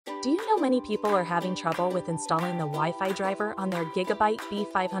Do you know many people are having trouble with installing the Wi-Fi driver on their Gigabyte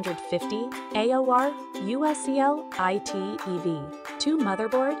B550 AORUS ITEV2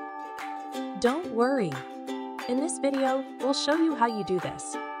 motherboard? Don't worry. In this video, we'll show you how you do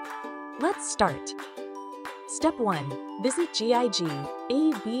this. Let's start. Step 1. Visit GIGEBYTE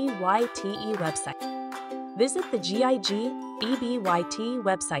website. Visit the GIGEBYTE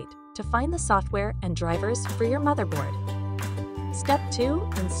website to find the software and drivers for your motherboard. Step 2.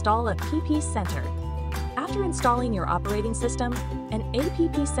 Install a PP Center. After installing your operating system, an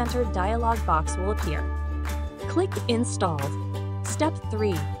APP Center dialog box will appear. Click Installed. Step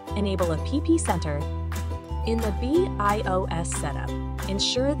 3. Enable a PP Center. In the BIOS setup,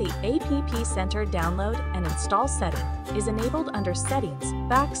 ensure the APP Center download and install setting is enabled under Settings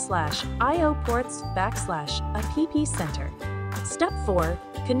 /IO ports /APP Center. Step 4.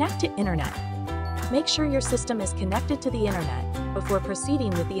 Connect to Internet. Make sure your system is connected to the Internet before proceeding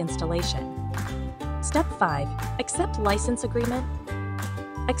with the installation. Step 5. Accept License Agreement.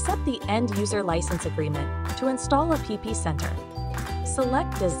 Accept the End User License Agreement to install a PP Center.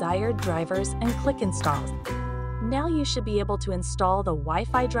 Select desired drivers and click Install. Now you should be able to install the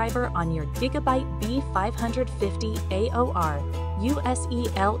Wi-Fi driver on your Gigabyte B550 AORUS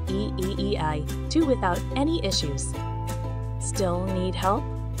ITEV2 without any issues. Still need help?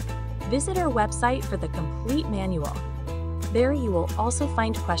 Visit our website for the complete manual. There you will also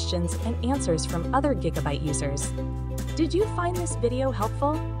find questions and answers from other Gigabyte users. Did you find this video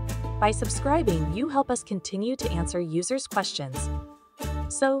helpful? By subscribing, you help us continue to answer users' questions.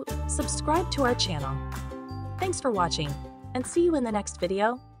 So, subscribe to our channel. Thanks for watching, and see you in the next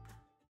video.